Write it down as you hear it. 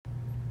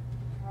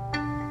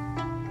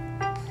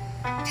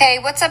Hey,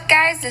 what's up,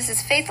 guys? This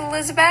is Faith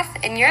Elizabeth,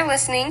 and you're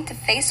listening to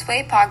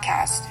Faceway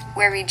Podcast,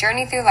 where we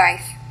journey through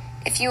life.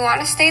 If you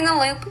want to stay in the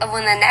loop of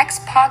when the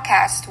next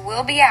podcast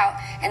will be out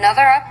and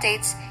other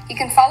updates, you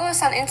can follow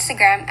us on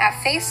Instagram at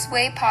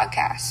Faceway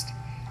Podcast.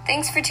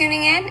 Thanks for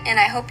tuning in, and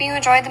I hope you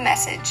enjoyed the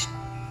message.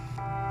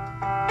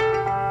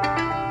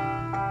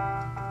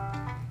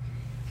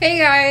 Hey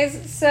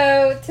guys,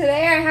 so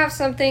today I have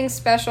something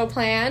special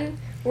planned.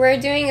 We're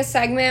doing a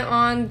segment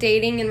on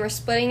dating and we're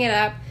splitting it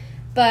up.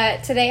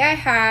 But today I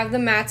have the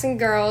Madsen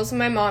girls and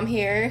my mom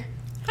here.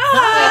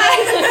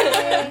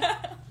 Hi!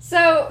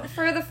 So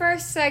for the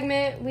first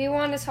segment, we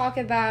want to talk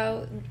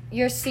about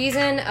your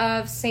season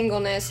of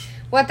singleness,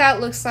 what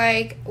that looks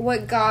like,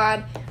 what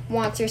God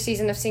wants your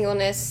season of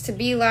singleness to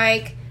be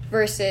like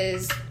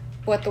versus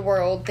what the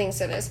world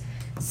thinks it is.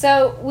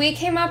 So we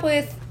came up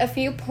with a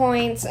few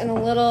points and a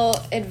little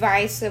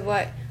advice of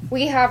what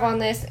we have on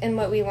this and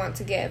what we want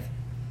to give.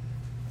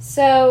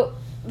 So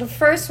the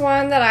first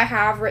one that I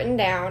have written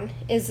down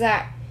is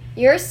that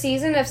your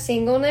season of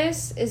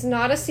singleness is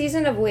not a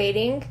season of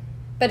waiting,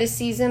 but a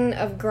season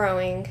of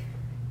growing.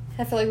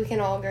 I feel like we can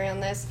all agree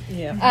on this.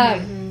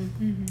 Yeah.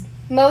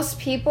 Most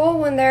people,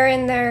 when they're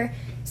in their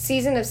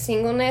season of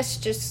singleness,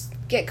 just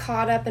get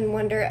caught up and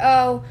wonder,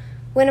 oh,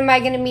 when am I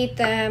going to meet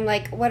them?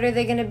 Like, what are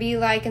they going to be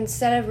like?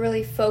 Instead of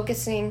really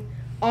focusing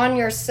on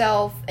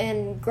yourself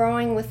and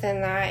growing within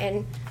that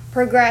and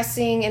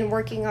progressing and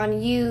working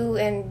on you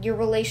and your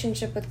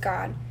relationship with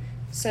God.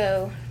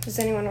 So, does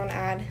anyone want to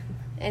add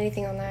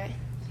anything on that?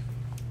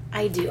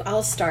 I do.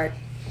 I'll start.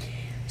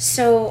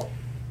 So,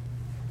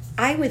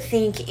 I would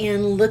think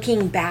in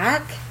looking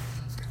back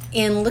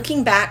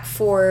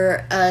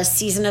for a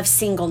season of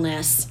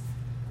singleness,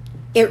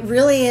 it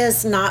really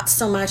is not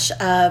so much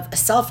of a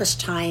selfish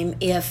time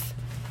if,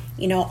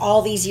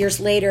 all these years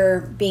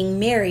later being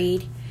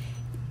married,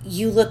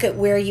 you look at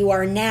where you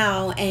are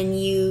now and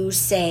you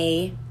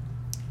say,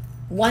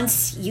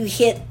 once you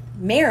hit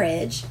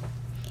marriage,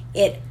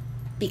 it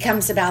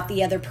becomes about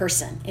the other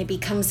person. It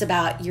becomes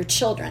about your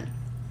children.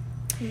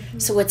 Mm-hmm.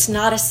 So it's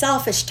not a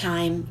selfish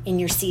time in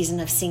your season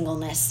of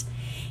singleness.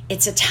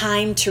 It's a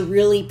time to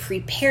really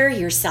prepare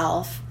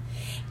yourself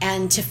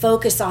and to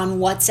focus on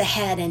what's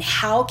ahead and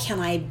how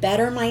can I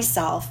better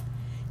myself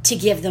to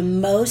give the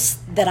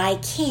most that I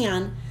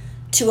can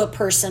to a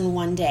person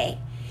one day.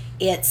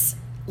 It's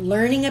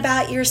learning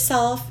about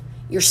yourself,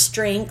 your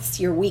strengths,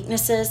 your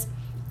weaknesses.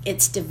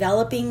 It's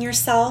developing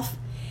yourself.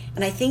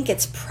 And I think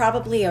it's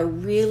probably it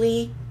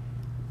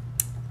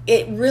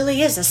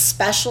really is a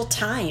special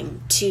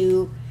time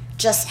to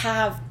just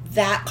have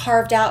that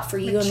carved out for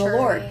you and the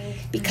Lord.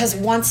 Because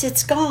once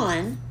it's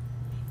gone,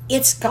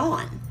 it's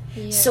gone.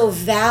 Yeah. So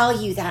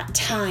value that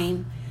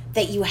time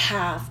that you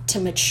have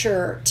to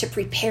mature, to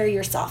prepare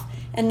yourself,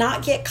 and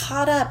not get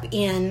caught up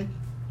in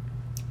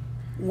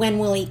when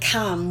will he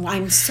come?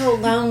 I'm so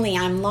lonely.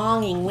 I'm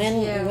longing.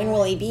 When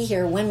will he be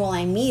here? When will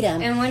I meet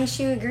him? And wouldn't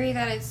you agree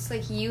that it's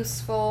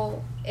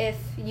useful if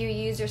you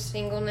use your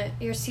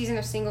season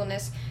of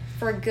singleness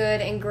for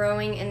good and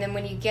growing, and then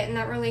when you get in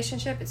that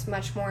relationship, it's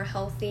much more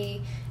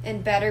healthy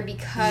and better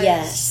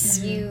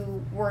because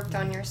you worked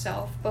on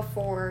yourself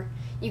before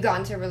you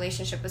got into a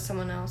relationship with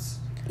someone else.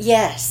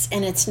 Yes,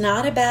 and it's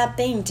not a bad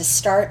thing to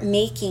start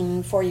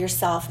making for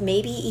yourself.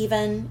 Maybe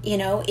even,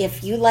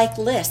 if you like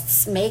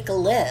lists, make a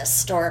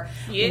list or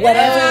whatever you like.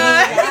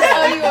 I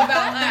tell you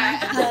about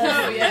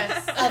that.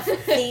 Of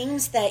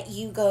things that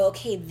you go,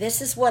 okay,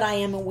 this is what I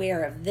am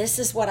aware of. This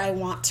is what I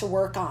want to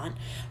work on.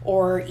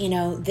 Or,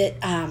 that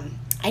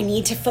I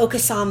need to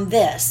focus on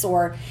this.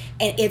 And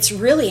it's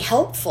really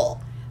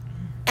helpful.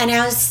 And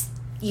as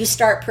you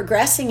start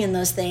progressing in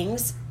those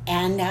things,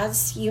 and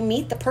as you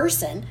meet the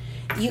person,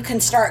 you can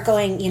start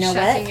going,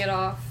 checking it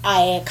off.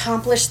 I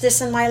accomplished this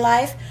in my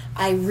life.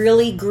 I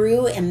really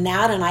grew in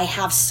that, and I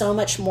have so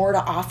much more to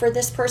offer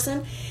this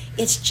person.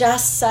 It's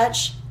just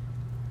such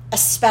a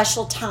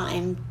special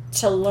time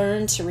to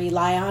learn to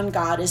rely on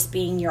God as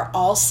being your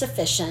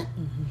all-sufficient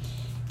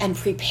and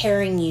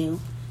preparing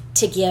you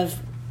to give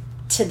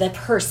to the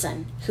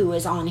person who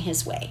is on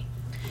his way.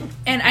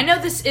 And I know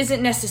this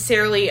isn't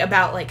necessarily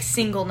about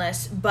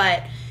singleness,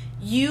 but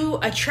you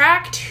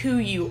attract who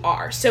you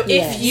are. So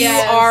if you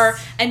are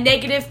a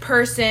negative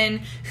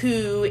person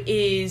who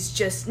is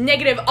just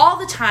negative all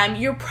the time,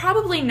 you're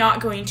probably not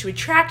going to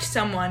attract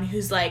someone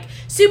who's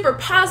super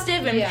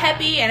positive and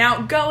peppy and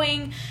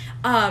outgoing.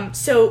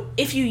 So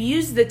if you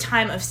use the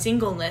time of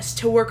singleness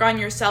to work on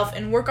yourself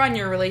and work on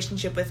your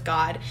relationship with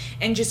God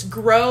and just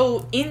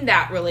grow in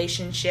that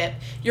relationship,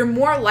 you're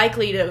more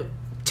likely to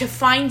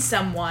find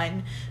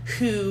someone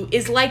who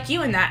is like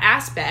you in that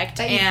aspect.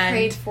 That you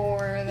prayed for,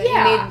 that you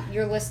made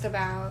your list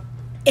about.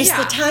 It's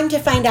the time to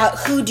find out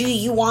who do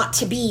you want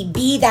to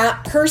be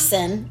that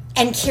person,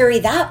 and carry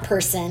that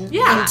person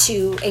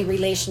into a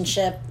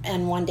relationship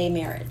and one day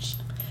marriage.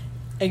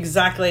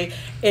 Exactly.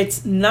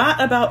 It's not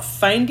about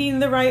finding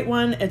the right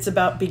one. It's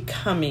about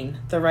becoming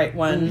the right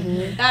one.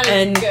 Mm-hmm. That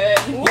is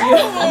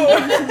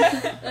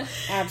good.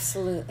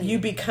 Absolutely. You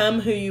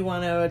become who you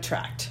want to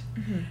attract.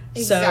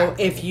 Mm-hmm. So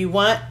if you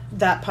want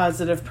that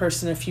positive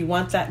person, if you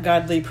want that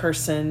godly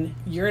person,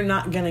 you're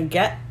not going to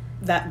get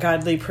that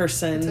godly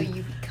person until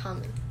you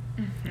become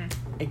it. Mm-hmm.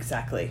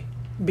 Exactly.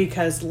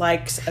 Because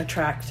likes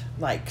attract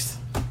likes.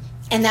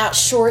 And that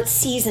short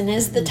season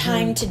is the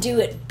time to do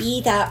it.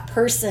 Be that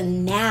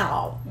person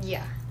now.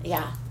 Yeah.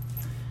 Yeah.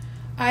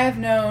 I have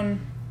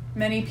known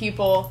many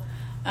people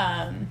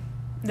that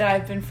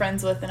I've been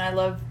friends with and I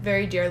love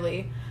very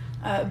dearly,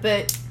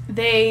 but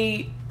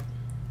they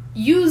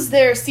use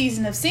their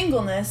season of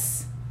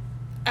singleness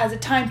as a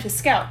time to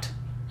scout.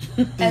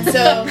 And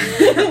so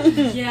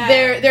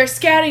they're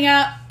scouting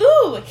out,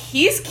 ooh,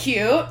 he's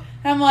cute. And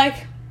I'm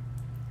like,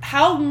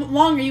 how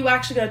long are you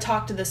actually going to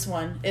talk to this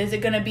one? Is it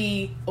going to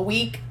be a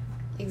week?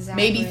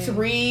 Exactly. Maybe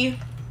 3?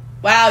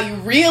 Wow, you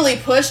really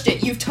pushed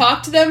it. You've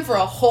talked to them for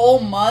a whole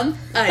month.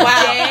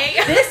 Wow,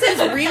 this is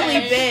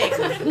really big.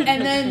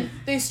 And then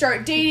they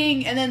start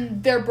dating, and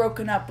then they're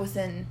broken up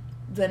within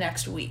the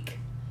next week.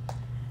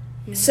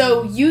 Mm-hmm.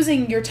 So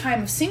using your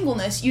time of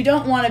singleness, you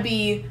don't want to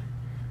be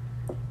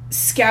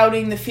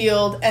scouting the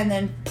field and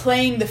then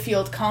playing the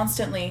field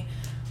constantly,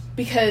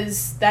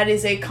 because that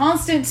is a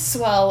constant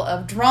swell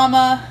of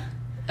drama.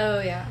 Oh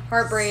yeah,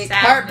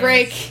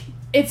 heartbreak.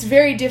 It's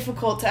very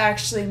difficult to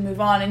actually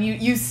move on, and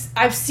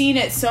I've seen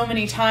it so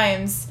many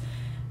times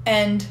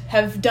and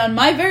have done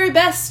my very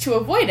best to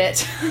avoid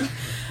it.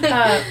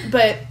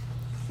 But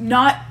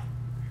not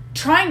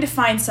trying to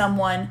find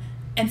someone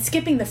and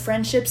skipping the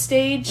friendship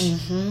stage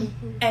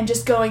and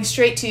just going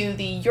straight to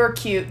the you're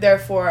cute,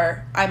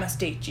 therefore I must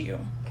date you.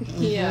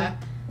 Yeah.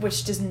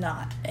 Which does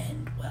not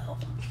end well.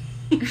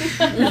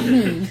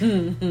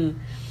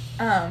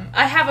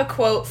 I have a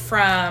quote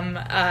from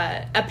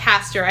a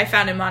pastor. I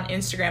found him on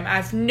Instagram. I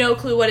have no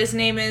clue what his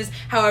name is.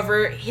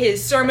 However,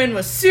 his sermon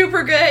was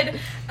super good.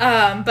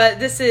 But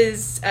this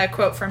is a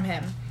quote from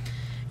him.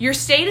 Your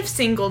state of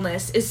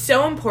singleness is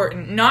so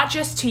important, not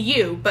just to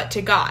you, but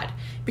to God,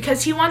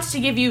 because he wants to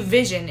give you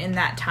vision in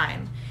that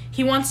time.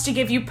 He wants to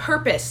give you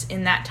purpose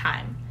in that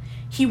time.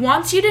 He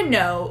wants you to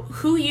know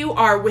who you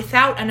are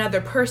without another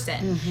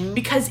person,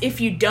 because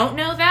if you don't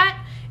know that,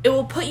 it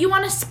will put you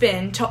on a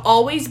spin to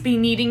always be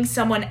needing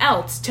someone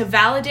else to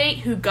validate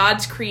who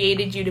God's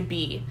created you to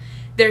be.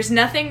 There's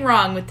nothing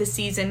wrong with the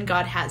season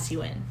God has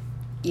you in.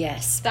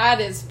 Yes. That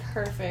is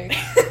perfect.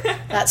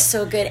 That's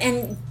so good.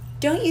 And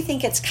don't you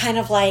think it's kind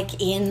of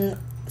like in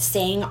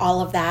saying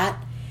all of that?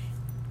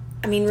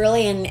 I mean,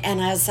 really,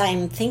 and as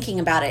I'm thinking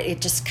about it, it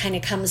just kind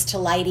of comes to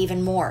light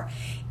even more.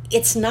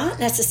 It's not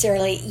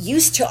necessarily,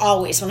 used to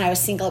always, when I was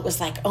single, it was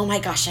like, oh my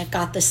gosh, I've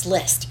got this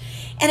list.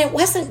 And it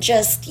wasn't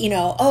just,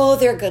 oh,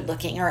 they're good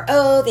looking, or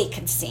oh, they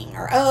can sing,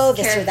 or oh,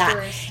 this or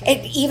that.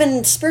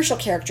 Even spiritual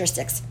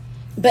characteristics.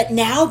 But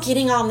now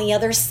getting on the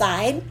other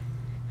side,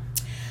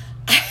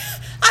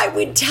 I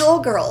would tell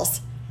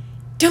girls,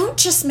 don't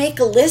just make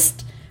a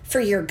list for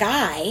your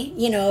guy,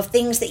 of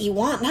things that you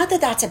want. Not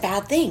that that's a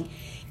bad thing.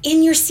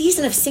 In your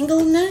season of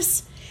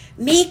singleness,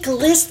 make a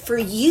list for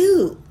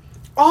you.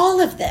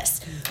 All of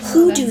this.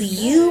 Who do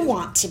you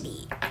want to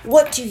be?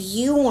 What do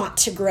you want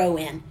to grow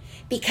in?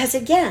 Because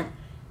again,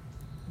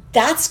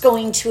 that's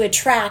going to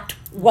attract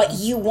what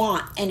you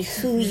want and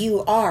who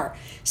you are.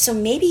 So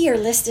maybe your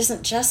list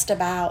isn't just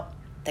about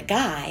the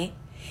guy.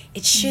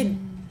 It should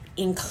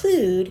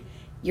include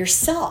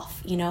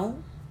yourself,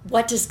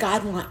 What does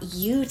God want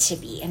you to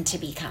be and to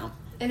become?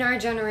 In our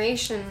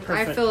generation,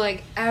 Perfect. I feel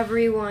like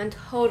everyone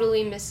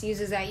totally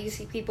misuses that. You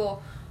see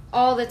people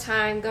all the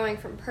time going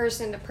from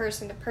person to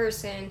person to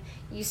person.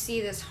 You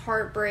see this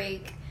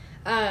heartbreak.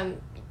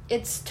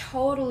 It's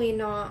totally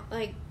not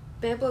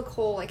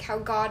biblical, how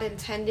God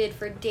intended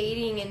for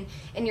dating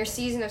and your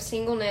season of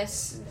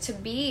singleness to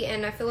be.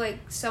 And I feel like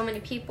so many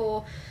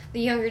people,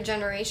 the younger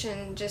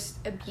generation,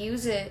 just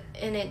abuse it,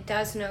 and it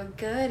does no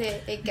good.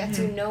 It gets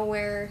you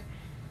nowhere.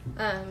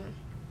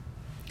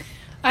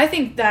 I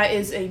think that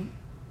is a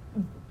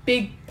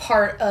big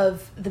part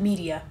of the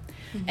media.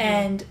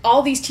 And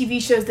all these TV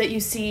shows that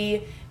you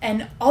see,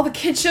 and all the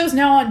kids shows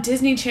now on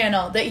Disney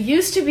Channel that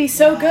used to be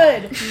so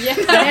good,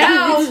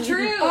 now it's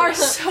true. are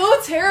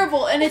so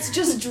terrible, and it's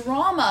just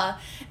drama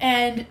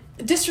and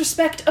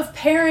disrespect of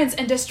parents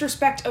and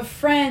disrespect of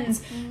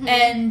friends,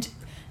 and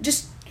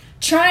just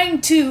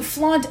trying to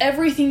flaunt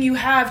everything you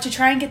have to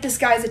try and get this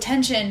guy's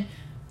attention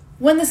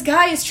when this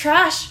guy is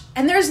trash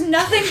and there's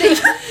nothing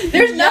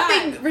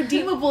nothing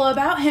redeemable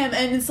about him.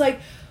 And it's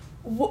like,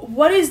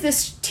 what is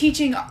this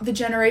teaching the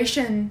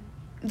generation,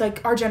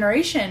 our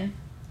generation?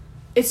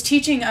 It's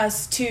teaching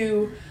us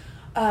to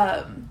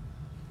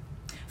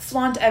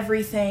flaunt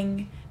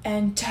everything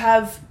and to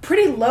have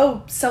pretty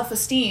low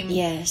self-esteem.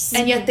 Yes.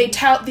 And yet they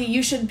tout that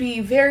you should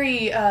be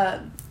very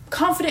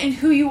confident in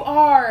who you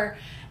are.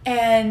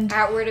 And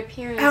outward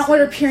appearance.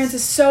 Outward appearance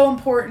is so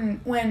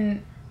important,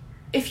 when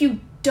if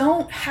you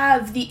don't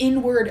have the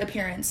inward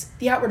appearance,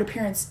 the outward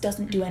appearance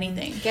doesn't do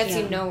anything. Gets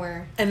you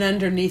nowhere. And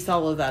underneath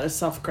all of that is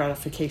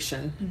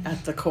self-gratification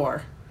at the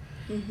core.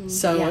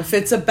 So if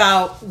it's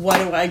about what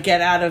do I get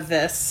out of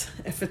this,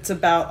 if it's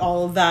about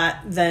all of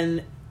that,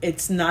 then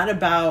it's not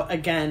about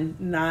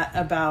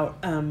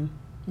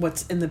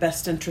what's in the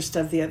best interest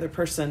of the other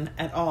person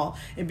at all.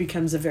 It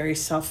becomes a very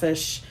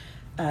selfish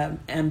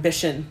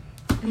ambition.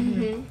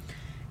 Mm-hmm.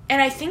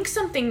 And I think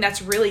something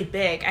that's really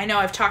big, I know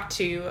I've talked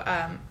to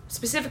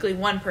specifically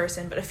one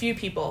person, but a few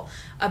people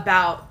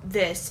about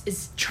this,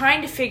 is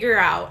trying to figure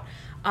out,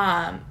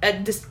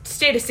 the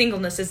state of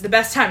singleness is the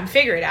best time to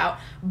figure it out,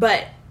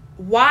 but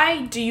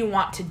why do you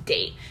want to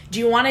date? Do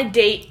you want to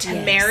date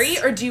to marry,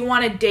 or do you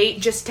want to date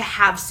just to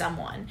have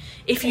someone?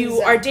 If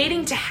you are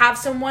dating to have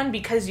someone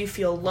because you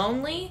feel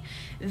lonely,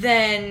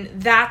 then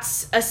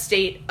that's a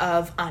state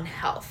of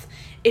unhealth.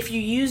 If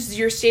you use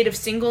your state of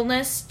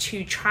singleness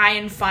to try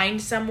and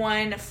find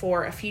someone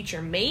for a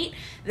future mate,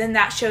 then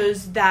that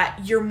shows that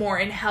you're more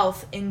in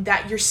health and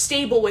that you're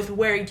stable with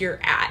where you're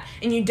at,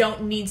 and you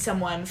don't need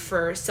someone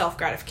for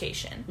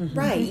self-gratification. Mm-hmm.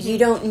 Right. You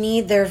don't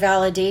need their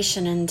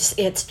validation, and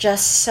it's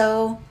just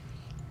so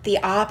the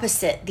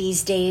opposite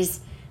these days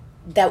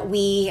that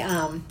we,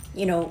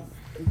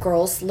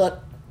 girls look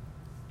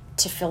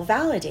to feel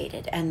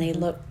validated, and they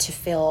look to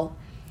feel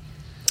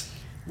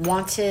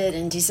wanted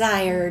and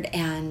desired,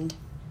 and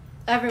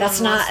everyone that's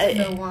wants not to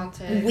feel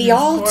wanted. We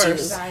all do,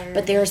 desired.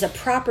 but there's a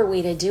proper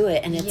way to do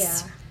it, and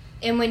it's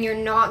and when you're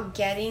not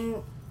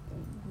getting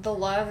the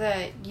love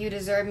that you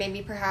deserve,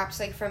 maybe perhaps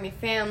like from your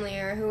family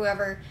or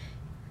whoever,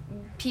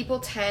 people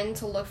tend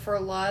to look for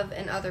love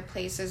in other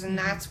places, and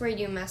that's where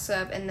you mess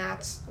up, and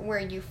that's where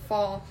you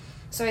fall.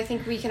 So I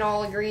think we can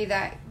all agree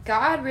that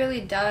God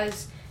really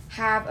does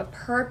have a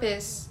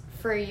purpose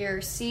for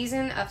your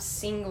season of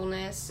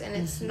singleness, and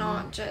it's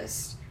not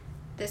just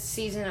this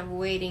season of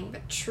waiting,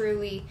 but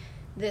truly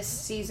this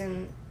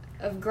season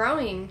of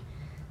growing.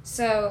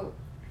 So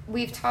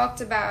we've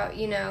talked about,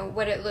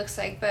 what it looks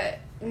like, but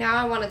now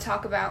I want to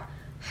talk about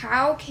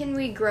how can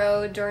we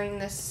grow during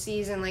this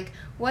season? Like,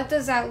 what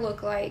does that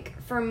look like?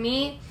 For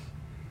me,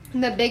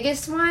 the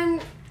biggest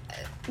one,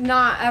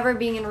 not ever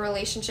being in a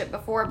relationship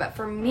before, but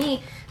for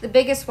me, the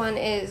biggest one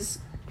is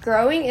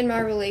growing in my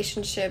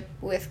relationship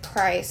with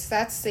Christ.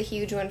 That's the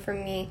huge one for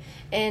me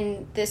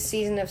in this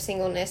season of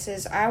singleness.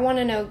 Is I want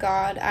to know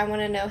God. I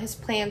want to know His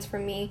plans for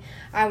me.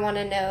 I want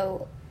to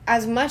know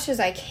as much as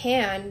I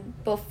can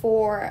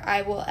before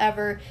I will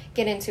ever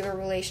get into a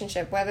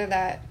relationship, whether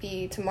that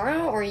be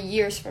tomorrow or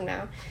years from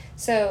now.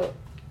 So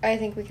I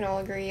think we can all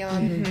agree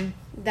on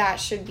that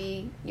should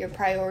be your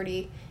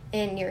priority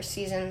in your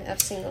season of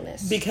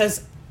singleness.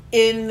 Because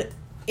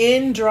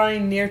in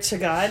drawing near to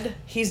God,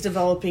 He's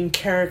developing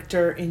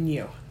character in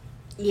you.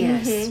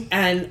 Yes. Mm-hmm.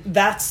 And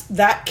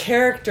that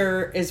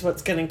character is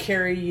what's going to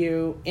carry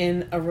you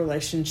in a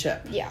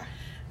relationship. Yeah.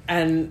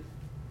 And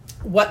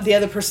what the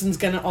other person's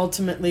going to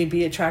ultimately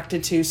be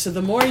attracted to. So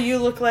the more you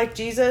look like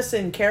Jesus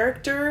in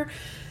character,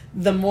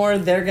 the more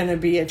they're going to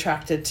be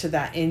attracted to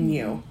that in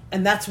you.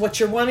 And that's what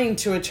you're wanting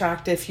to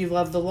attract if you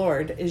love the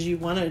Lord, is you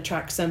want to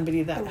attract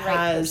somebody that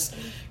has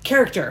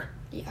character.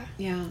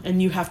 Yeah.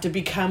 And you have to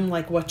become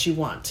like what you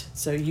want.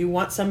 So you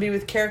want somebody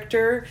with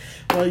character,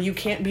 well, you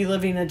can't be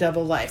living a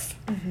double life.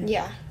 Mm-hmm.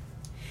 Yeah.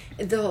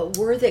 The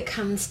word that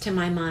comes to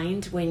my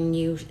mind when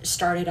you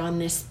started on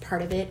this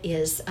part of it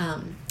is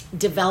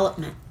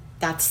development.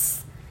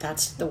 That's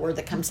the word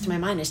that comes to my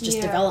mind. It's just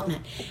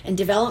development. And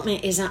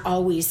development isn't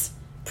always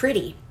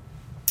pretty.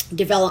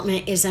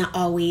 Development isn't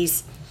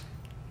always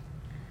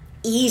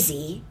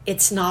easy.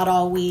 It's not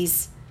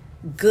always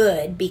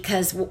good,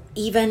 because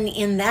even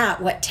in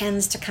that, what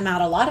tends to come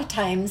out a lot of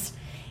times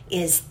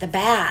is the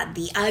bad,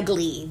 the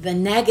ugly, the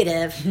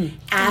negative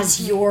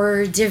as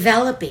you're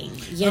developing,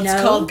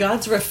 It's called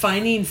God's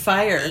refining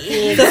fire.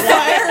 Exactly. The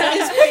fire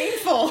is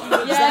painful.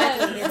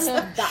 Exactly. It's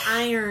the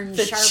iron,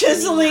 the sharpening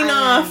chiseling iron.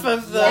 off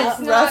of the It's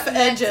rough not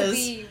meant edges. to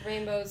be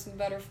rainbows and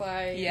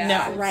butterflies. Yeah.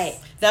 No. Right.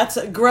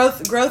 That's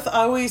growth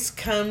always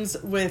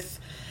comes with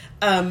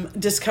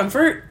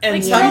discomfort and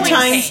Like growing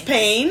sometimes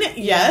pains. pain.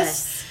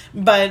 Yes.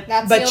 But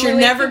That's the only you're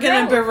way never to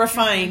going to be grow.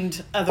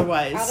 refined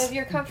otherwise. Out of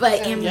your comfort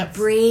But zone.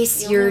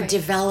 embrace Yep. your Right.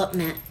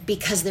 development,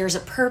 because there's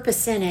a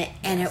purpose in it,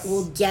 and it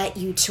will get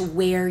you to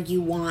where you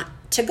want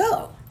to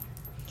go.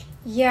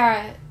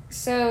 Yeah.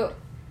 So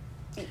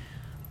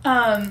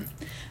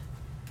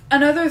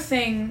another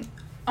thing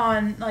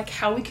on like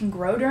how we can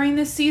grow during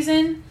this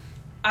season,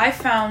 I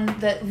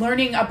found that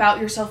learning about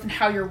yourself and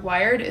how you're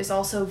wired is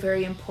also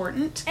very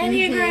important.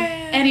 Enneagram.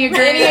 I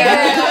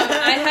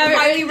have it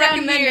Highly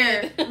written down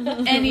here.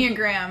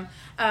 Enneagram.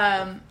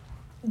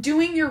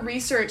 Doing your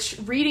research,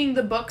 reading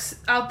the books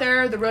out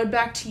there. The Road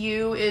Back to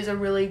You is a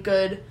really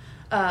good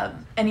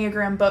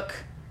Enneagram book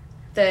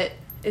that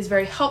is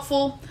very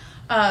helpful.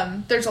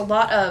 There's a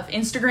lot of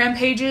Instagram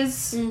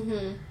pages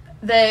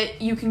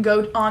that you can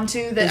go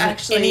onto that There's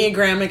actually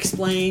Enneagram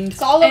explained.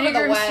 it's all over the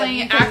Enneagram web. slang,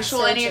 You can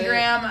actual search it.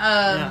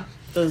 Enneagram.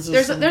 Those are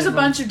There's some a good bunch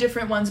ones. of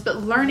different ones,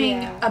 but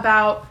learning Yeah.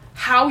 about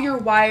how you're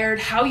wired,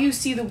 how you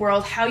see the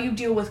world, how you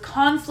deal with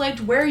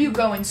conflict, where you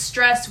go in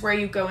stress, where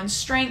you go in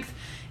strength,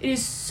 it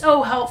is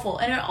so helpful.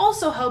 And it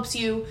also helps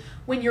you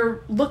when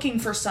you're looking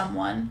for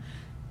someone.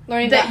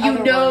 that you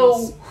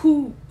know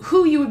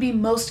who you would be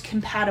most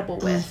compatible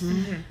with.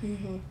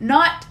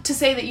 Not to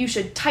say that you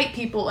should type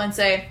people and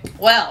say,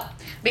 well,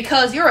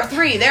 because you're a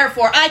 3,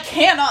 therefore I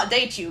cannot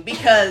date you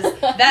because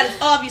that is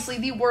obviously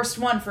the worst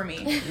one for me.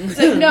 It's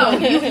like, no,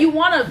 you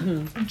want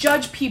to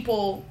judge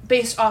people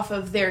based off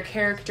of their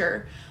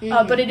character,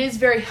 but it is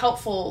very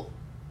helpful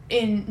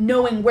in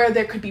knowing where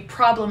there could be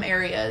problem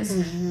areas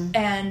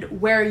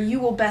and where you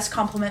will best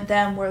complement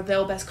them, where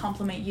they'll best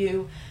complement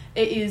you.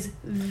 It is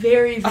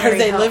very, very Are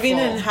they helpful. living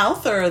in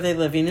health or are they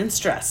living in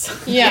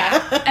stress?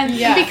 Yeah. And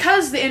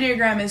because the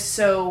Enneagram is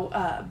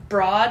so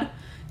broad,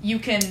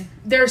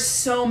 there's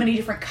so many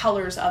different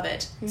colors of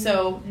it.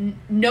 So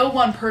no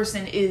one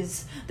person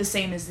is the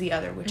same as the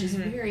other, which is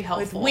very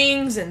helpful. With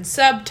wings and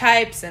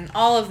subtypes and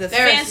all of the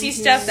fancy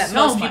stuff that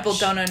most people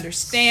don't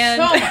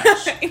understand. So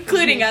much.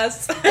 Including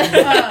us. But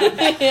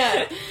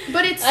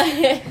it's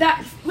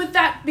that. With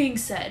that being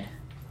said,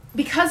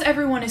 because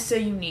everyone is so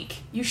unique,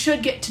 you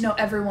should get to know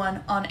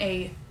everyone on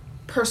a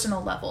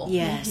personal level.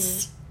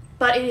 Yes.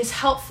 But it is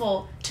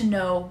helpful to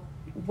know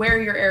where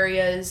your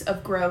areas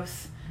of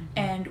growth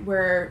and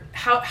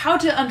how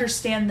to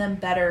understand them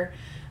better,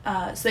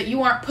 so that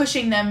you aren't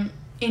pushing them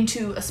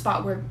into a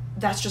spot where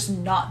that's just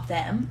not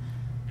them,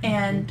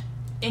 and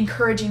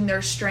encouraging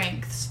their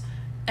strengths,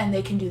 and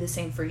they can do the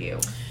same for you.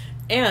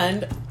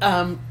 And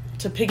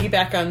to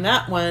piggyback on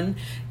that one,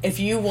 if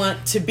you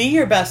want to be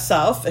your best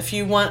self, if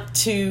you want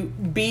to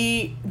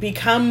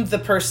become the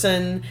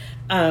person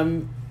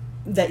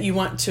that you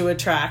want to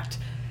attract,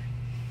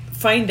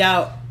 find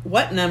out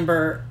what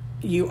number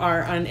you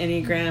are on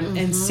Enneagram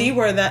and see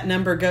where that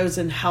number goes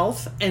in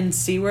health and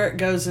see where it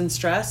goes in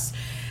stress,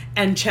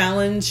 and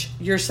challenge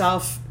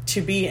yourself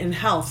to be in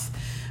health,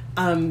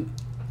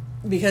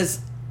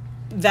 because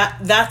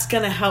that's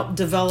going to help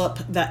develop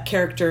that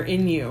character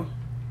in you.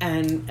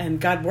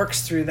 And God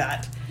works through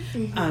that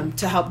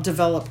to help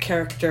develop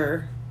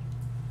character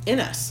in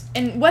us.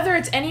 And whether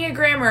it's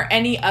Enneagram or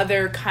any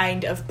other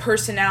kind of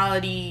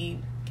personality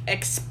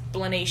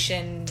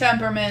explanation,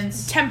 temperament,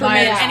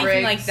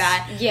 anything like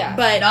that. Yeah.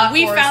 But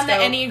we found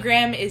that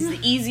Enneagram is the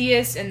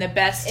easiest and the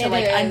best to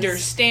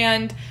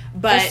understand.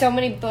 But there's so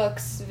many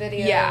books,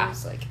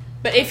 videos,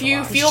 But if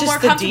you feel more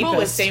comfortable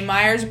with, say,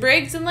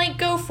 Myers-Briggs, then,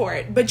 go for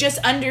it. But just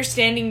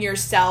understanding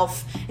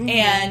yourself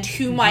and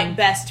who might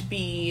best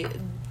be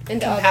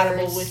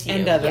compatible with you.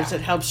 And others.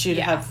 It helps you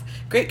to have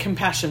great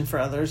compassion for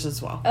others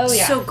as well. Oh,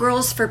 yeah. So,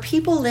 girls, for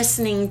people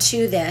listening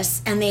to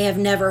this and they have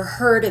never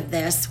heard of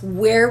this,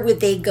 where would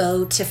they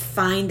go to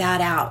find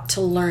that out,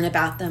 to learn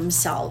about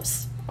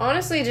themselves?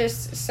 Honestly,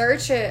 just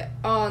search it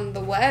on the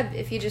web.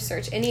 If you just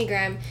search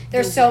Enneagram,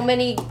 there's so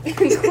many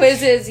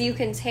quizzes you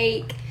can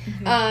take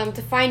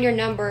to find your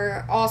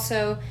number.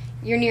 Also,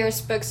 your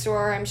nearest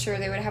bookstore, I'm sure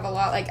they would have a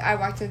lot. I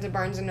walked into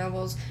Barnes &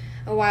 Noble's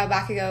a while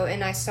back ago,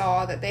 and I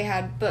saw that they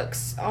had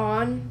books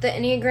on the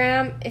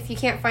Enneagram. If you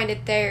can't find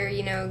it there,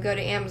 go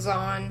to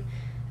Amazon.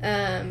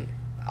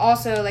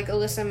 Also, like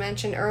Alyssa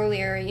mentioned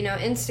earlier,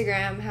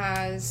 Instagram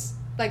has,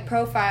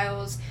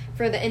 profiles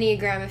for the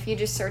Enneagram. If you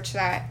just search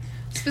that.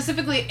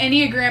 Specifically,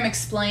 Enneagram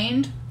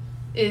Explained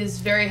is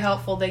very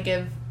helpful. They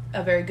give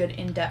a very good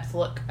in-depth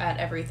look at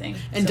everything.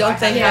 And don't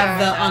they have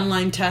the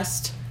online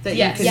test that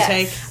you can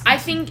take? I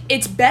think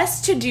it's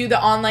best to do the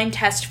online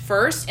test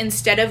first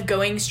instead of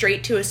going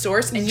straight to a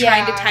source and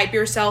trying to type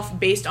yourself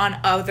based on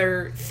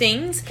other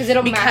things. Because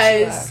it'll match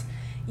you up.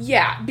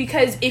 Yeah,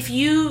 because if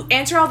you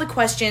answer all the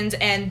questions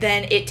and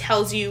then it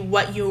tells you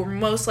what you're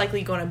most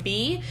likely going to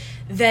be,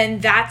 then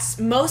that's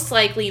most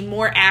likely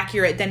more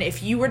accurate than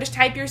if you were to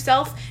type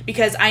yourself.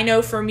 Because I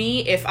know for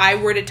me, if I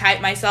were to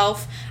type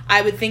myself,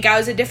 I would think I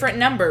was a different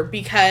number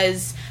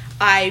because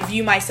I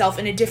view myself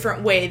in a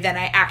different way than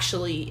I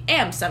actually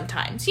am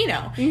sometimes,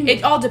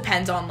 It all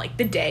depends on,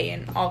 the day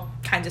and all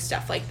kinds of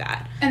stuff like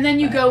that. And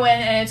then you go in,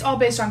 and it's all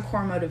based on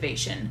core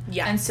motivation.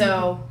 Yeah. And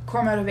so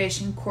core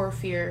motivation, core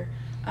fear,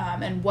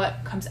 and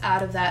what comes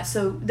out of that.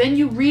 So then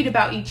you read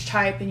about each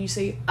type, and you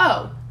say,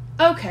 oh,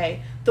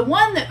 okay, the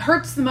one that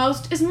hurts the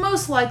most is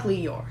most likely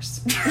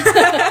yours. Or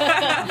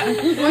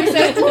you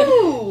say,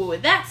 ooh,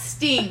 that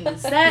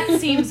stings. That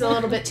seems a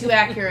little bit too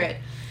accurate.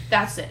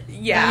 That's it.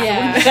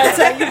 Yeah.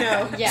 That's how you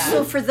know. Yeah.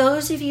 So for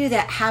those of you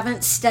that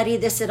haven't studied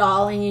this at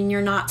all and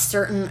you're not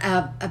certain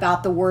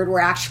about the word we're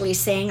actually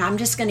saying, I'm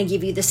just going to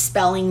give you the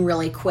spelling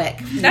really quick.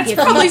 That's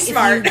probably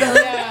smart.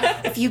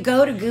 If you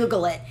go to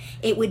Google it,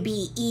 it would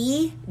be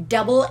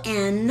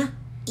ENNEAGRAM.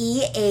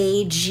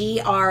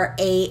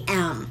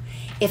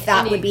 If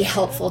that would be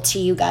helpful to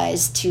you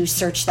guys to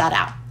search that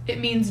out. It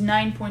means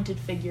 9-pointed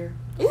figure.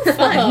 Ooh,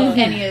 fun.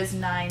 Ennea is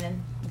 9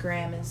 and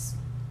gram is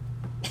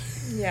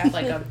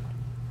like a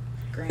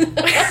gram.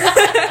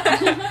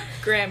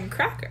 Graham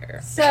cracker.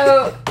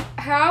 So,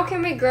 how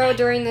can we grow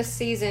during this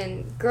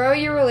season? Grow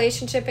your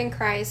relationship in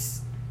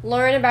Christ.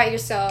 Learn about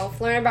yourself.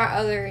 Learn about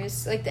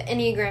others. Like the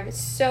Enneagram is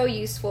so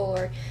useful,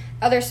 or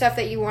other stuff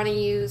that you want to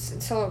use.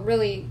 So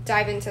really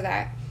dive into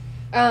that.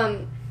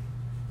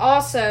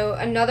 Also,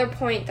 another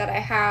point that I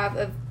have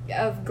of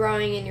of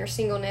growing in your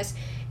singleness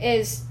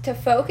is to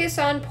focus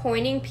on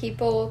pointing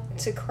people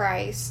to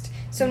Christ.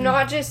 So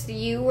not just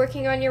you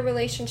working on your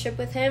relationship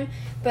with him,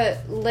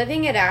 but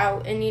living it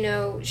out and, you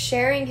know,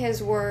 sharing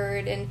his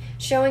word and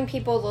showing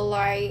people the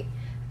light.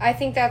 I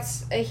think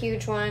that's a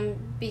huge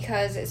one,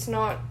 because it's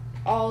not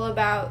all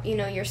about, you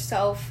know,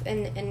 yourself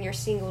and your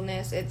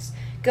singleness. It's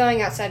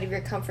going outside of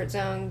your comfort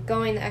zone,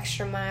 going the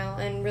extra mile,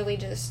 and really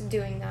just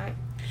doing that.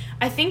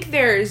 I think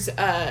there's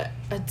a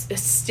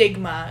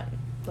stigma,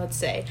 let's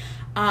say,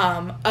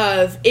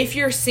 of if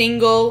you're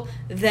single,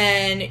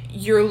 then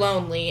you're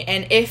lonely,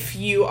 and if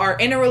you are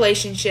in a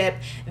relationship,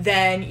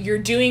 then you're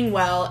doing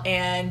well,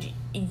 and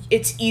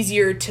it's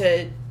easier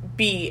to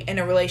be in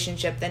a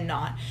relationship than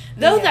not.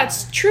 Though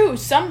that's true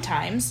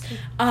sometimes,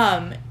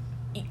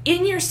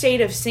 in your state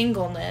of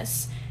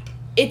singleness,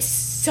 it's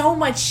so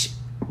much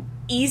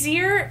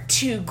easier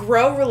to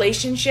grow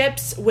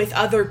relationships with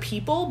other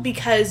people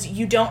because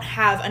you don't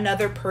have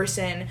another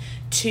person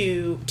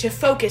to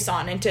focus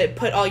on and to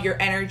put all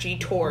your energy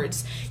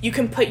towards. You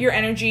can put your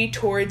energy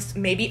towards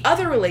maybe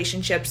other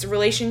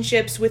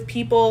relationships with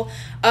people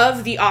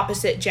of the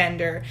opposite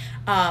gender,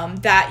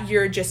 that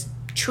you're just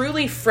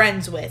truly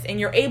friends with, and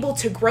you're able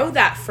to grow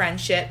that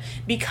friendship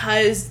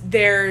because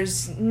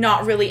there's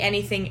not really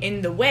anything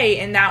in the way,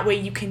 and that way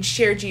you can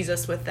share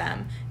Jesus with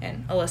them.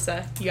 And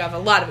Alyssa, you have a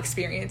lot of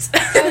experience.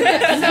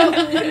 So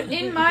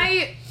in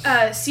my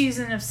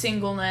season of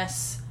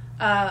singleness,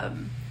 I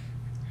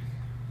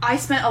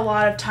spent a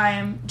lot of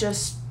time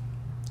just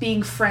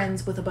being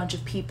friends with a bunch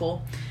of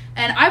people,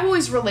 and I've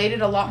always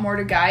related a lot more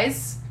to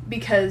guys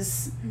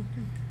because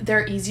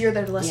they're easier,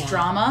 they're less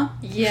drama.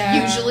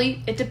 Yeah.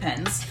 Usually, it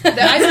depends.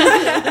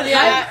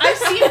 I've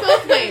seen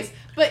both ways.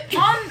 But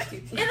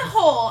in the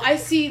whole, I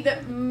see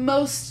that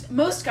most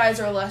guys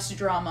are less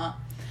drama.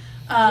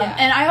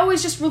 And I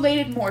always just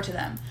related more to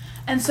them.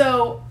 And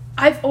so,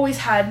 I've always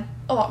had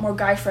a lot more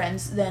guy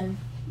friends than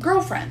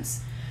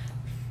girlfriends.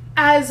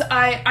 As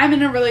I'm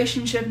in a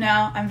relationship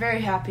now, I'm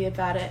very happy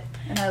about it,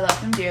 and I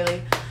love him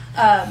dearly.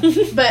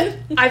 But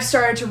I've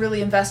started to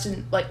really invest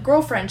in, like,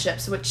 girl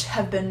friendships, which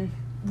have been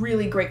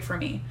really great for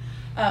me.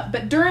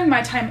 But during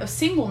my time of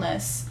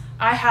singleness,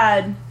 I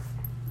had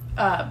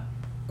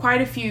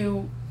quite a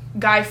few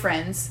guy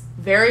friends,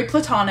 very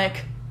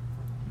platonic,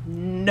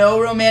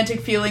 no romantic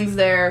feelings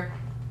there.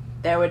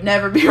 There would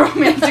never be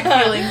romantic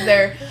feelings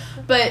there.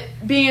 But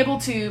being able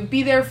to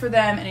be there for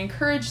them and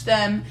encourage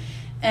them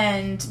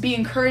and be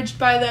encouraged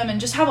by them and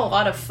just have a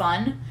lot of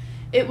fun.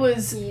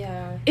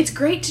 It's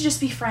great to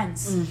just be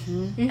friends.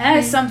 And that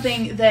is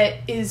something that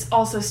is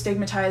also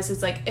stigmatized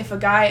as, like, if a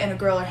guy and a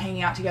girl are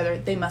hanging out together,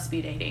 they must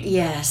be dating.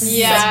 Yes.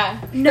 Yeah.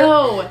 Like,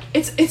 no,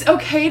 it's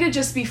okay to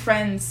just be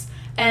friends,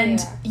 and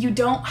you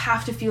don't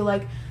have to feel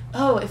like,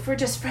 oh, if we're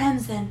just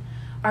friends, then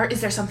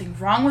is there something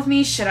wrong with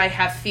me? Should I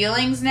have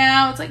feelings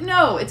now? It's like,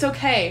 no, it's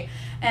okay.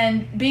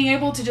 And being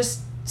able to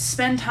just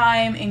spend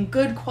time in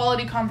good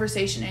quality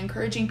conversation,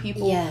 encouraging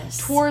people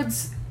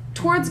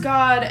towards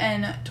God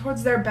and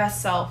towards their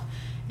best self,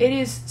 it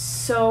is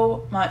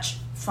so much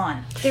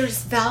fun.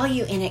 There's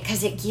value in it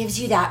because it gives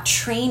you that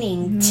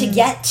training to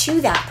get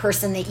to that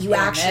person that you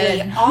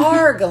actually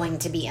are going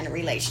to be in a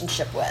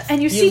relationship with.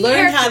 And you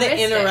learn how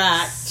to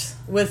interact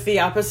with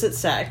the opposite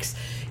sex.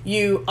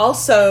 You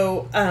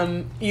also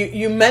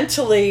you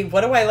mentally,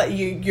 what do I let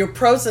you,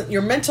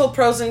 your mental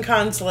pros and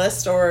cons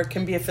list, or it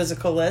can be a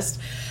physical list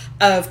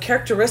of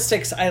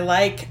characteristics I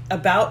like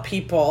about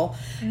people,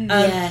 male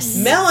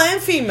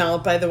and female,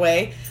 by the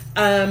way.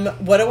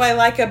 What do I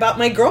like about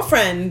my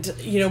girlfriend?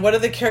 You know, what are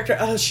the character?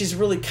 Oh, she's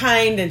really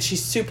kind and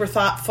she's super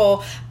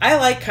thoughtful. I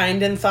like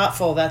kind and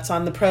thoughtful. That's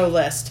on the pro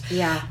list.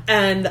 Yeah.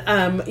 And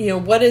you know,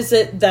 what is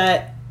it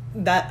that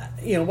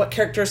you know, what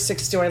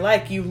characteristics do I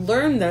like? You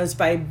learn those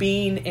by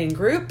being in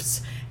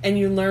groups, and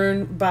you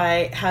learn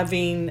by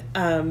having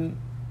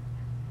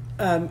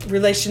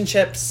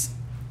relationships,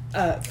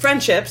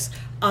 friendships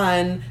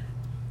on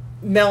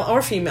male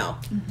or female.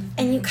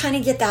 And you kind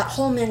of get that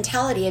whole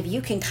mentality of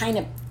you can kind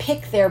of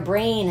pick their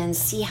brain and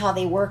see how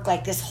they work,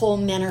 like this whole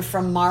men are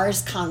from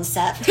Mars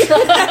concept. You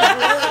know,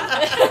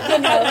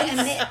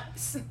 and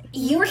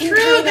you can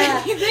kind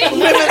of,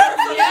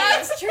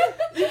 it's true.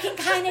 You can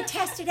kind of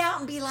test it out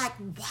and be like,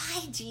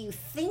 why do you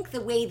think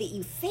the way that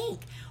you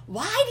think?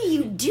 Why do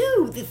you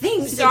do the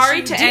things Sorry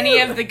that you to do? any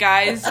of the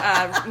guys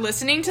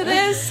listening to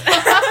this.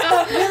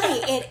 But really,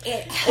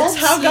 it helps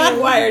It's how God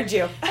wired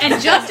you. And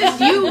just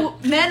as you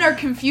men are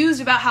confused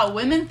about how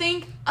women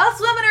think, us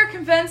women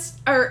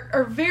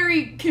are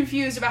very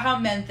confused about how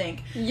men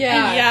think.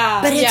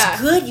 But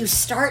it's good. You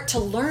start to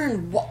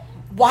learn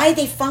why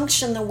they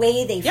function the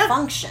way they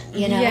function,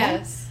 you know?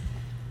 Yes.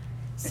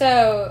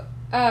 So,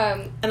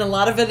 and a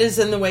lot of it is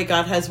in the way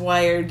God has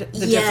wired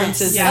the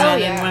differences in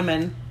men and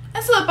women.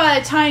 And so that by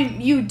the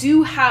time you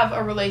do have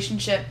a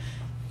relationship,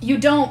 you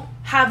don't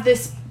have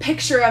this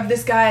picture of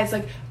this guy as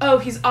like, oh,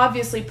 he's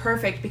obviously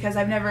perfect because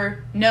I've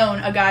never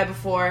known a guy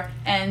before,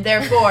 and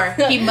therefore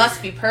he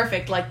must be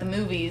perfect like the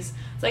movies.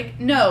 It's like,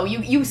 no,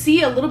 you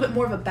see a little bit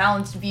more of a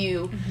balanced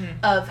view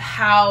of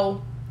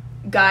how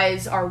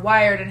guys are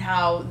wired and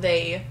how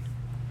they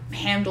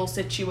handle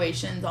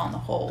situations on the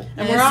whole.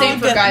 And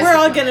we're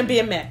all going to be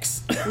a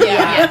mix.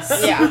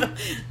 Yeah.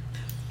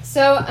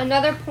 So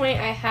another point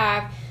I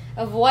have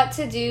of what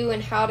to do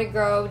and how to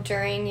grow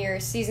during your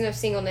season of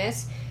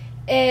singleness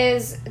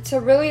is to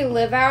really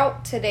live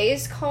out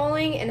today's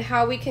calling and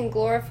how we can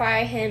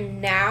glorify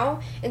Him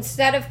now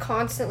instead of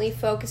constantly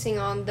focusing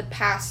on the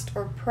past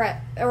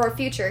or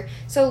future.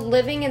 So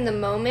living in the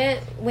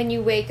moment when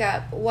you wake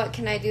up, what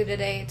can I do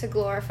today to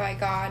glorify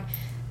God?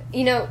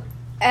 You know,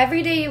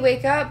 every day you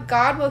wake up,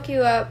 God woke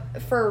you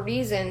up for a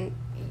reason.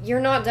 You're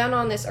not done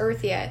on this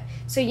earth yet.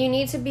 So you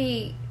need to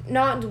be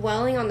not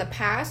dwelling on the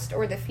past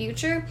or the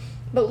future,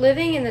 but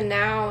living in the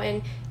now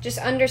and just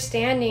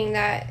understanding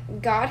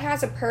that God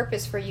has a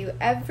purpose for you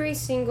every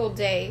single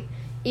day,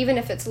 even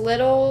if it's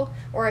little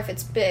or if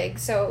it's big.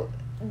 So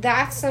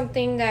that's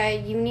something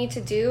that you need to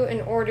do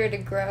in order to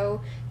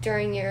grow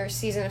during your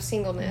season of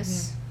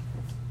singleness.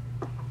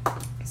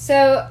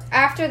 So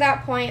after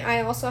that point,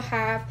 I also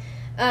have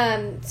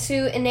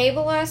to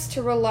enable us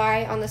to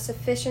rely on the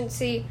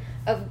sufficiency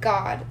of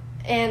God.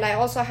 And I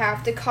also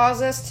have to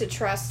cause us to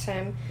trust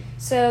Him.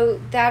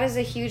 So that is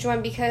a huge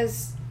one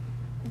because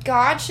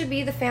God should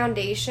be the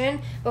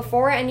foundation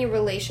before any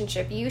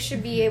relationship. You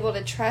should be able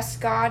to trust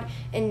God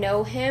and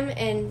know Him.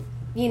 And,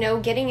 you know,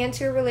 getting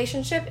into a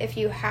relationship, if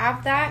you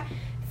have that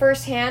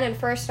firsthand and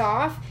first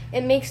off,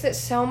 it makes it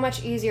so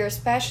much easier,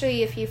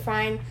 especially if you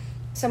find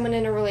someone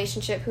in a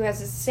relationship who has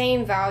the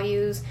same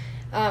values.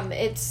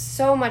 It's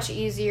so much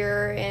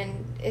easier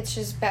and it's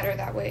just better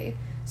that way.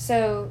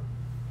 So,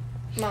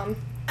 Mom.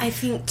 I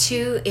think,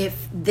 too,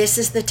 if this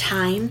is the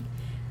time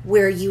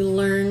where you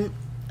learn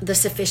the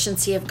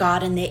sufficiency of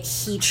God and that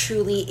He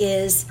truly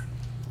is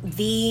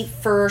the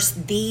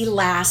first, the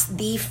last,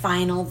 the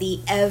final, the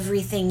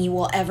everything you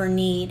will ever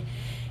need.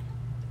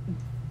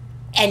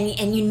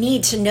 And you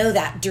need to know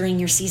that during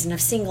your season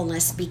of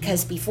singleness,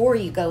 because before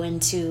you go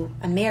into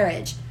a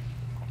marriage,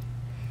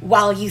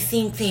 while you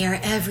think they are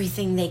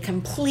everything, they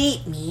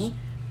complete me,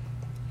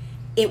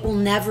 it will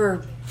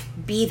never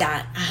be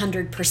that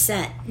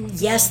 100%.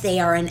 Yes, they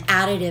are an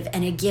additive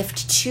and a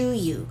gift to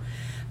you,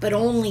 but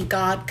only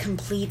God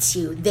completes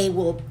you. They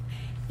will,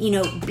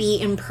 be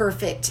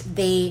imperfect.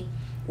 They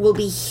will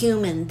be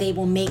human. They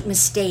will make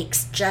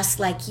mistakes just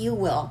like you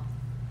will.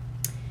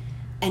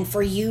 And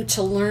for you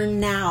to learn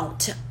now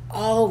to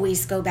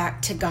always go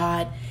back to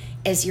God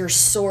as your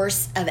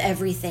source of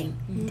everything.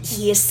 Mm-hmm.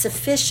 He is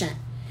sufficient.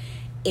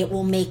 It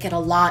will make it a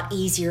lot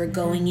easier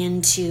going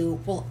into,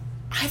 well,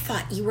 I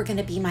thought you were going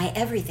to be my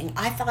everything.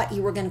 I thought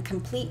you were going to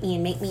complete me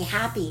and make me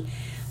happy.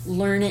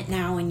 Learn it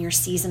now in your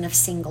season of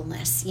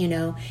singleness.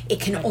 It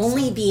can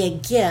only be a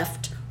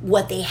gift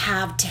what they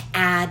have to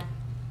add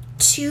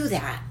to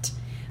that.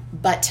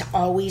 But to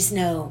always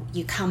know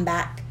you come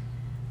back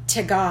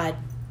to God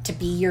to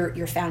be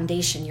your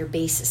foundation, your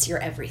basis, your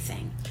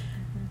everything.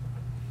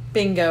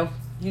 Bingo.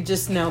 You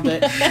just nailed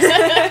it.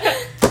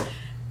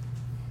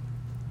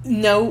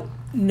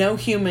 No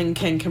human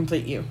can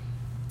complete you.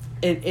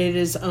 It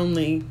is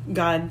only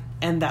God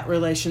and that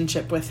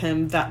relationship with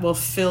Him that will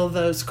fill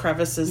those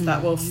crevices,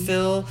 that will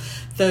fill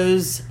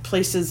those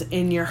places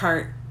in your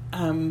heart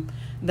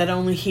that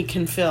only He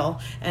can fill.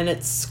 And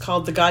it's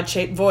called the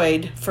God-shaped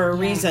void for a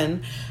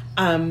reason.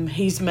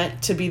 He's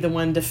meant to be the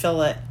one to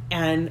fill it.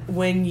 And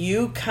when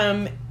you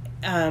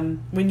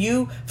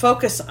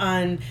focus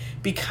on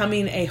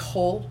becoming a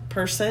whole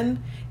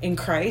person in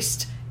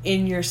Christ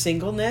in your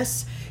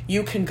singleness,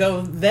 you can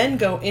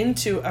go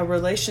into a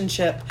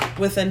relationship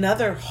with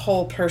another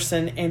whole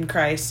person in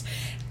Christ,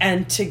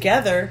 and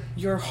together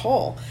you're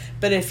whole.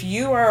 But if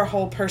you are a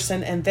whole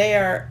person and they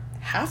are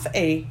half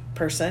a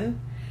person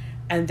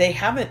and they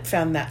haven't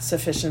found that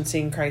sufficiency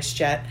in Christ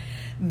yet,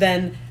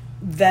 then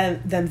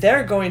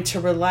they're going to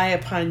rely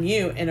upon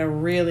you in a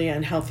really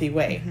unhealthy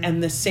way. Mm-hmm.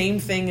 And the same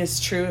thing is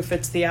true if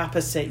it's the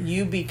opposite.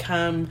 You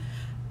become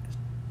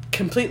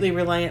completely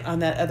reliant on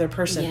that other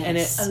person.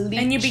 Yes.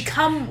 And you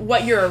become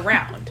what you're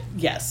around.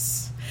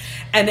 Yes.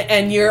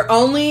 And you're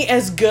only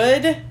as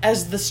good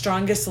as the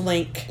strongest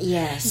link.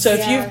 Yes. So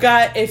if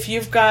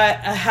you've got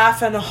a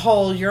half and a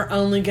whole, you're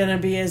only going to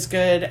be as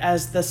good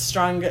as the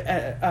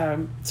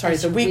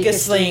the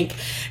weakest link.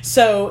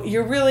 So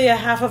you're really a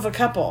half of a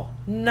couple.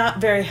 Not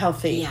very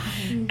healthy. Yeah.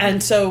 Mm-hmm.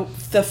 And so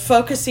the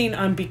focusing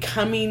on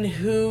becoming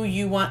who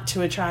you want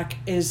to attract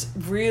is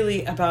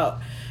really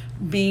about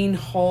being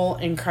whole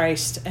in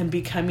Christ and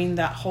becoming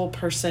that whole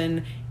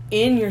person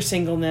in your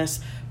singleness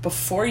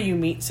before you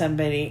meet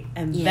somebody,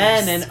 and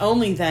then and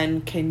only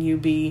then can you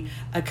be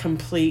a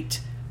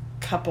complete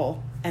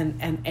couple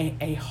and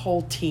a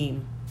whole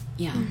team.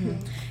 Yeah.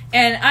 Mm-hmm.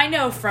 And I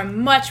know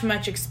from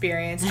much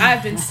experience,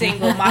 I've been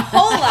single my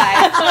whole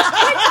life.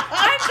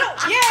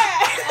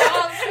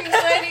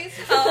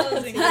 All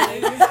single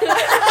ladies.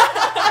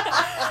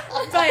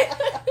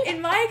 But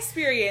in my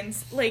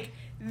experience,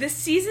 the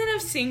season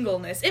of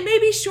singleness, it may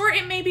be short,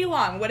 it may be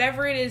long,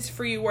 whatever it is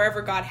for you,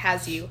 wherever God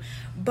has you.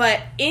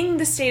 But in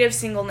the state of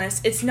singleness,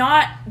 it's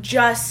not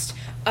just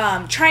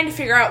trying to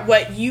figure out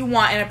what you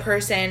want in a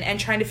person and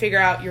trying to figure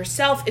out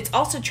yourself, it's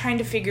also trying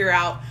to figure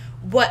out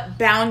what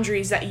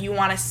boundaries that you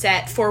want to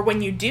set for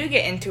when you do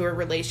get into a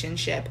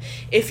relationship.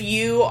 If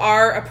you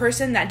are a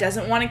person that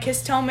doesn't want to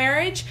kiss till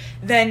marriage,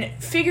 then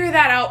figure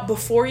that out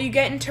before you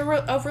get into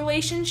a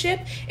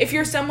relationship. If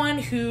you're someone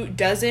who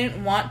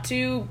doesn't want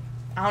to,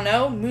 I don't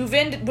know, move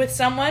in with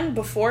someone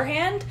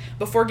beforehand,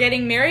 before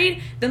getting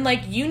married, then,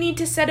 like, you need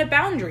to set a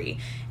boundary.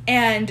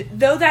 And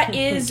though that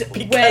is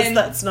because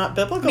that's not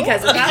biblical.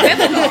 Because it's not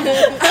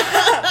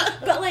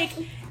biblical. But, like,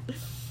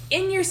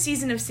 in your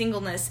season of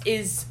singleness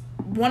is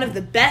one of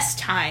the best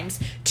times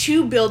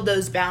to build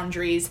those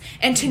boundaries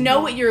and to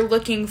know what you're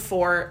looking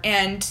for.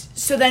 And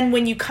so then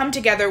when you come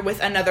together with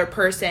another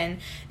person,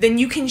 then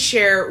you can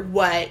share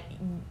what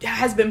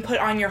has been put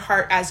on your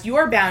heart as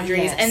your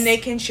boundaries, and they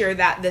can share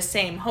that the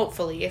same,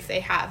 hopefully, if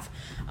they have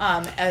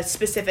a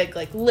specific,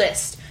 like,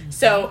 list.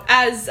 So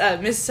as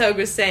Mrs. Hogue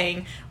was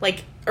saying,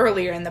 like,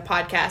 earlier in the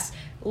podcast,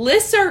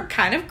 lists are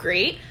kind of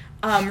great.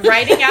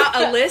 Writing out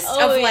a list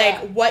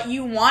like what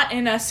you want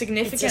in a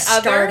significant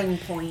other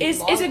is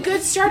a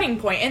good starting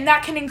point, and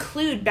that can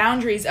include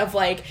boundaries of,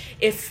 like,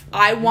 if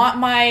I want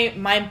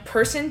my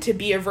person to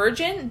be a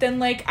virgin, then,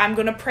 like, I'm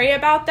gonna pray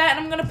about that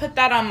and I'm gonna put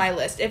that on my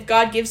list. If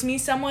God gives me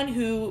someone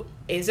who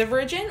is a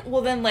virgin,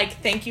 well then,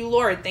 like, thank you,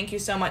 Lord, thank you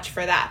so much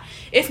for that.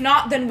 If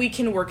not, then we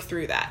can work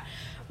through that.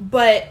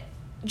 But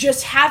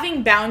just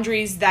having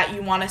boundaries that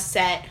you want to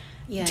set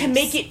to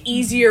make it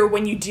easier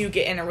when you do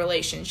get in a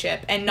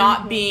relationship and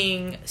not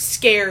being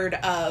scared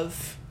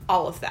of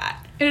all of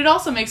that. And it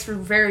also makes for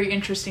very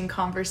interesting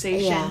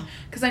conversation.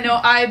 Because I know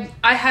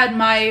I had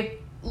my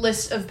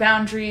list of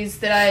boundaries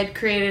that I had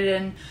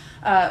created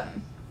and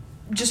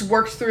just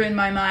worked through in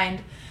my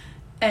mind.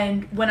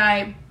 And when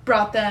I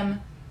brought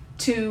them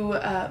to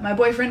my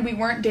boyfriend, we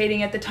weren't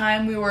dating at the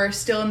time. We were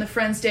still in the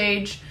friend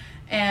stage.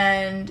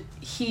 And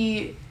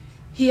he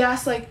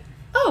asked, like,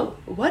 oh,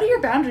 what are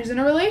your boundaries in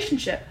a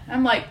relationship?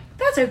 I'm like,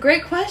 that's a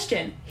great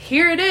question.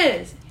 Here it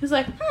is. He was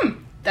like,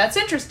 that's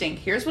interesting.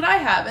 Here's what I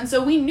have. And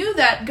so we knew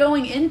that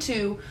going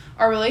into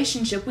our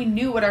relationship, we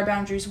knew what our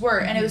boundaries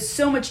were. And it was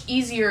so much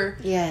easier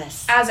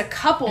as a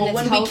couple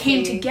when we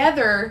came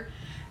together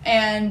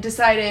and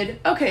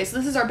decided, okay, so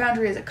this is our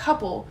boundary as a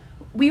couple.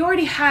 We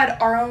already had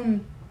our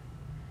own,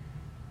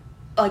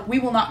 like, we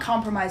will not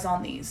compromise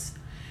on these.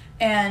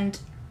 And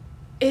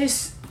it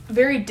is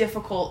very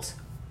difficult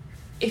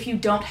if you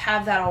don't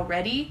have that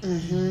already,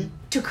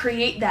 to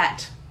create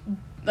that,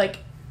 like,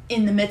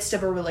 in the midst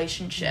of a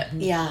relationship.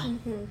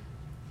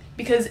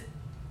 Because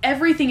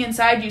everything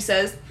inside you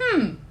says,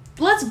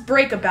 let's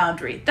break a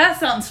boundary. That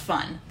sounds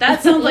fun.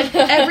 That sounds like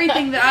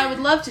everything that I would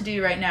love to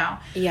do right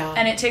now.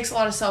 And it takes a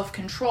lot of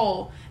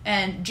self-control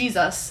and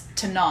Jesus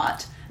to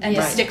not, and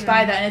to stick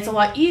by that. And it's a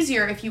lot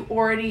easier if you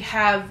already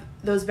have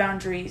those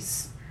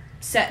boundaries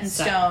set in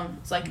stone.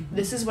 It's like,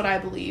 this is what I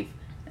believe,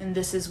 and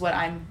this is what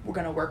we're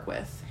going to work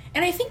with.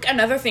 And I think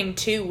another thing,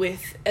 too,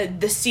 with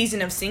the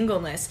season of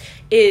singleness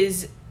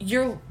is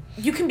you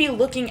can be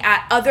looking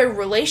at other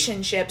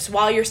relationships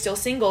while you're still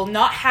single,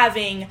 not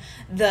having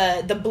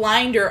the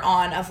blinder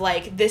on of,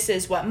 like, this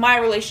is what my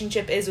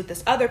relationship is with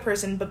this other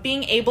person, but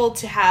being able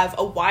to have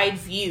a wide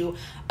view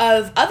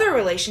of other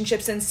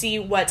relationships and see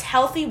what's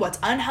healthy, what's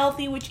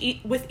unhealthy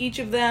with each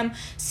of them,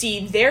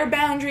 see their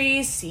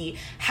boundaries, see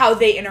how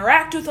they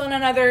interact with one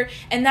another,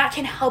 and that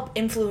can help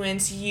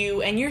influence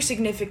you and your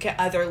significant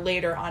other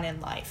later on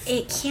in life.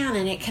 It can,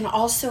 and it can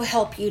also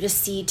help you to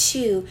see,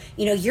 too,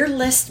 your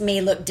list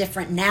may look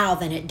different now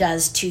than it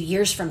does 2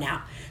 years from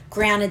now.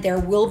 Granted, there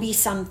will be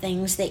some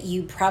things that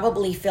you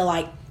probably feel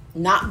like,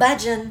 not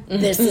budging.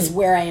 This is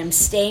where I am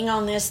staying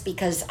on this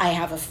because I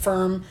have a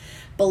firm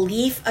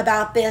belief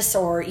about this,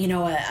 or,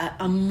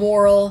 a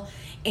moral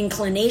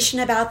inclination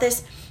about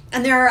this.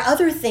 And there are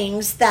other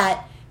things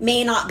that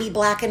may not be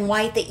black and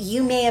white that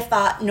you may have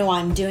thought, no,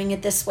 I'm doing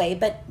it this way.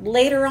 But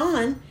later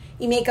on,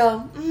 you may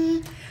go,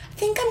 I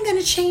think I'm going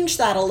to change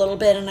that a little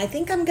bit, and I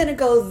think I'm going to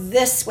go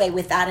this way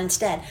with that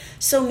instead.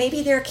 So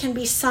maybe there can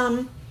be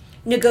some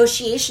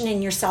negotiation in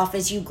yourself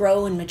as you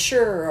grow and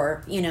mature,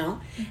 or,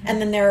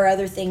 and then there are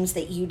other things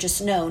that you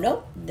just know,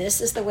 nope, this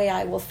is the way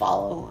I will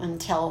follow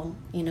until,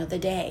 the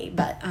day.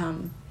 But,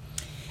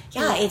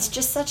 it's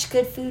just such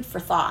good food for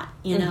thought,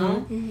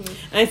 And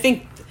I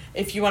think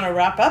if you want to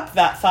wrap up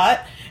that thought,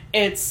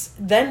 it's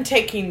then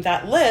taking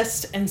that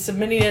list and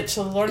submitting it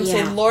to the Lord and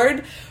saying,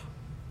 Lord,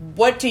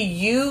 what do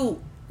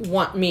you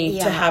want me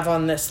to have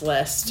on this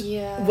list?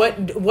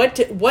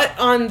 What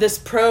on this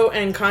pro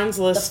and cons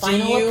list do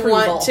you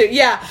want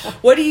to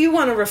what do you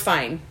want to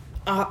refine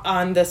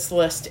on this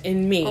list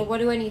in me? Or what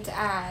do I need to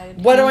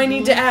add? What do I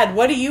need to add?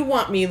 What do you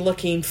want me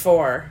looking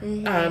for?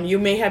 You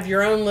may have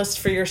your own list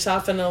for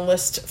yourself and a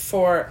list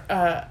for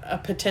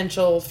a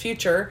potential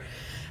future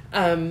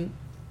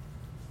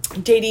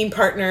dating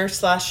partner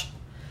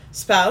 /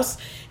 spouse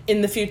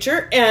in the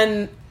future,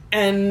 and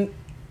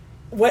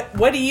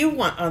what do you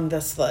want on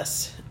this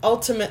list?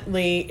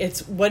 ultimately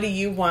it's, what do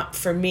you want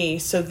from me?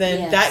 So then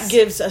Yes. that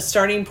gives a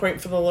starting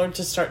point for the Lord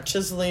to start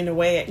chiseling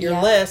away at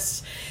your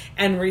list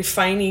and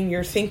refining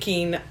your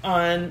thinking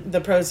on the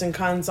pros and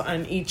cons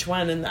on each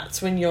one. And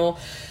that's when you'll,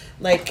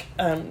 like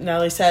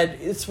Natalie said,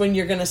 it's when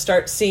you're going to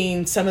start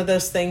seeing some of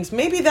those things.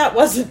 Maybe that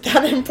wasn't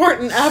that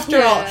important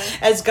after all,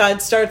 as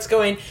God starts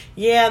going,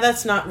 yeah,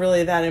 that's not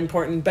really that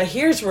important, but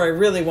here's where I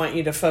really want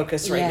you to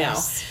focus right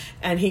now.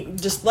 And he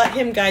just let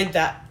him guide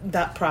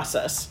that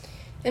process.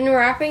 And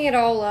wrapping it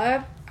all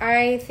up,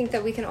 I think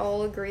that we can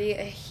all agree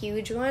a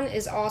huge one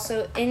is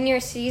also in your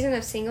season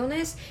of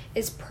singleness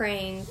is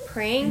praying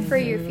for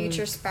your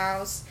future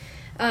spouse.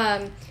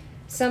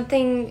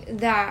 Something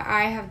that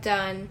I have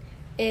done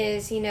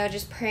is,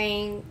 just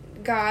praying,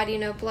 God,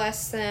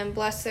 bless them,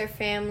 bless their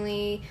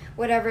family,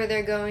 whatever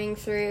they're going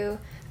through,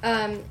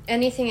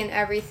 anything and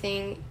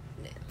everything.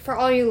 For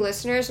all you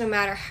listeners, no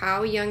matter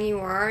how young you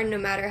are, no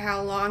matter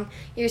how long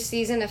your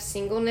season of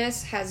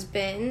singleness has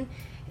been,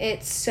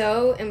 it's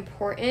so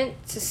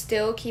important to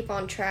still keep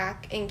on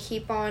track and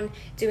keep on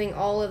doing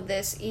all of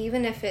this,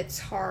 even if it's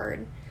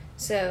hard.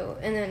 So,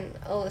 and then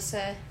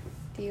Alyssa,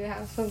 do you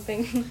have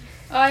something?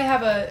 I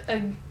have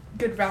a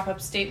good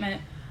wrap-up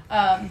statement.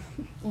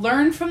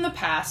 Learn from the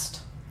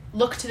past,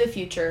 look to the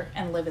future,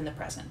 and live in the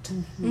present.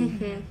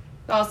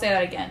 I'll say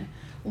that again.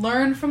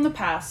 Learn from the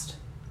past,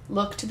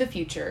 look to the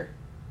future,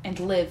 and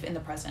live in the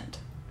present.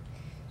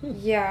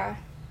 Yeah,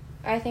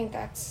 I think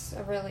that's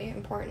a really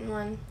important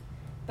one.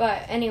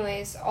 But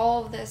anyways,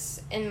 all of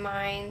this in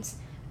mind,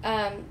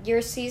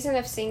 your season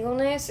of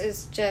singleness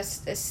is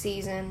just a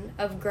season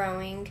of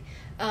growing.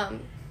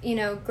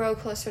 Grow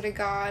closer to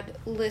God,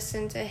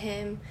 listen to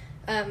him,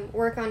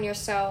 work on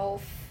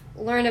yourself,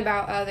 learn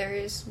about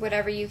others,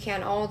 whatever you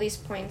can, all these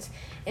points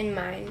in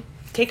mind.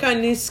 Take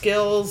on new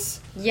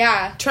skills.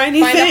 Yeah. Try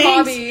new things.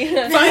 Find a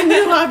hobby. Find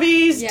new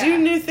hobbies. Do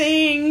new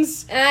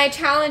things. And I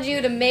challenge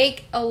you to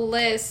make a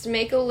list.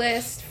 Make a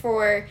list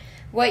for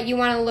what you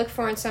want to look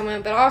for in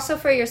someone, but also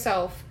for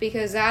yourself,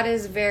 because that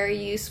is very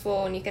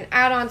useful, and you can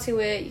add on to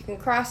it. You can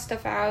cross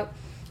stuff out,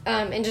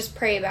 and just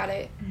pray about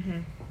it.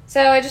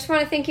 So I just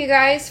want to thank you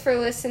guys for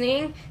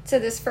listening to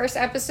this first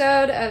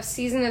episode of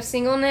Season of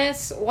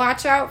Singleness.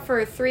 Watch out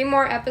for 3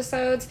 more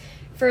episodes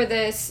for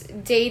this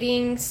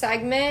dating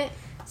segment.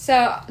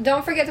 So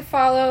don't forget to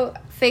follow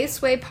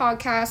Faith's Way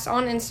Podcast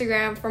on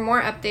Instagram for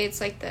more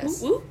updates like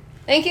this.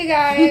 Thank you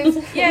guys.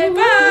 Bye.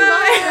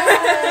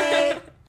 Bye.